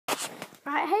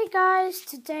Right, hey guys,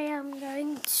 today I'm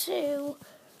going to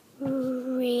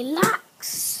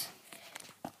relax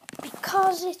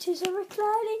because it is a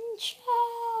reclining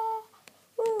chair.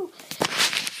 Woo.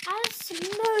 As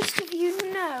most of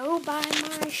you know by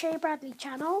my Shay Bradley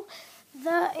channel,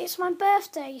 that it's my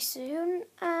birthday soon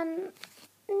and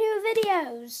new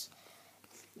videos.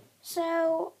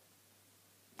 So,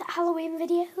 the Halloween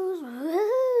videos,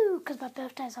 because my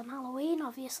birthday's on Halloween,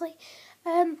 obviously.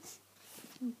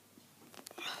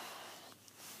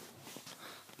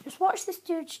 Just watch this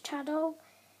dude's channel.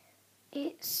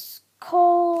 It's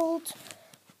called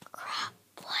Crap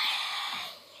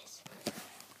Plays.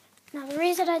 Now the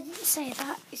reason I didn't say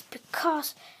that is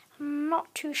because I'm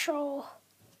not too sure.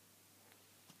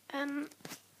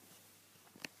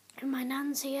 My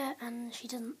nan's here and she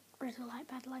doesn't really like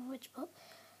bad language, but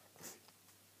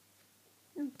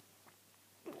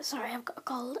sorry, I've got a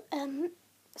cold.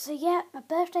 So yeah, my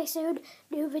birthday soon,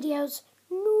 new videos,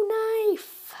 new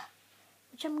knife,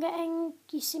 which I'm getting.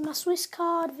 You see my Swiss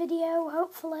card video,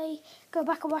 hopefully. Go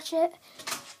back and watch it.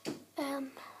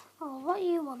 Oh, what do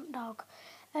you want, dog?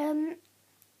 I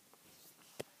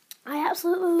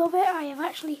absolutely love it. I have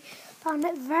actually found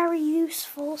it very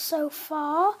useful so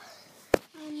far.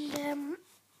 And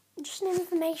just an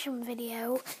information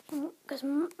video, because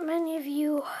many of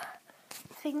you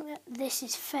think that this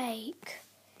is fake.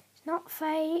 It's not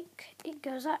fake. It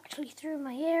goes actually through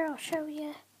my ear. I'll show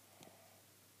you.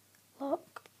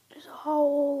 Look, there's a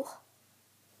hole.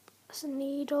 It's a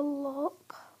needle,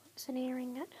 look. It's an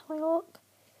earring actually, look.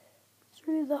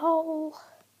 Through the hole.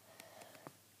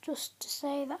 Just to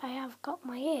say that I have got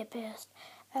my ear pierced.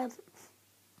 So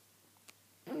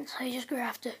you're just going to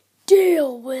have to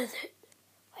deal with it.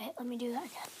 Wait, let me do that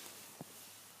again.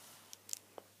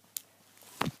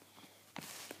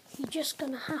 You're just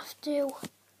going to have to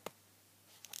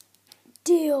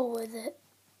deal with it.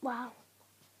 Wow.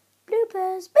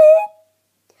 Bloopers,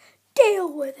 beep.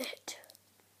 Deal with it.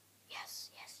 Yes.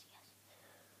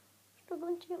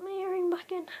 Struggling to get my earring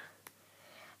back in.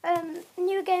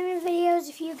 New gaming videos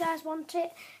if you guys want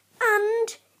it.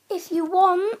 And if you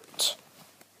want,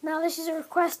 now this is a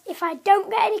request, if I don't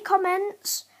get any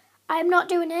comments, I'm not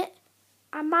doing it.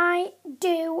 I might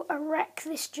do a Wreck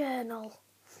This Journal.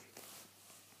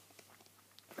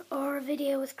 Or a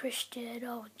video with Christian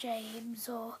or James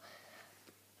or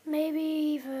maybe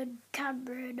even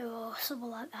Cameron or something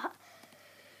like that.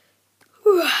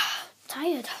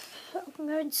 Tired. I'm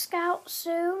going to Scouts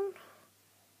soon.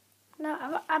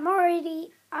 No, I'm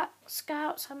already at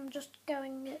Scouts. I'm just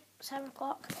going at 7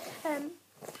 o'clock.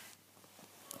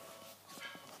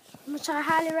 Which I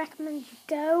highly recommend you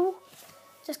go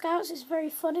to Scouts. It's very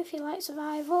fun if you like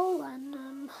survival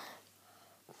and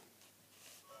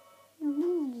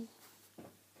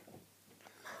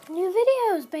new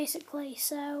videos basically.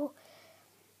 So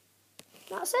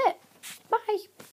that's it. Bye.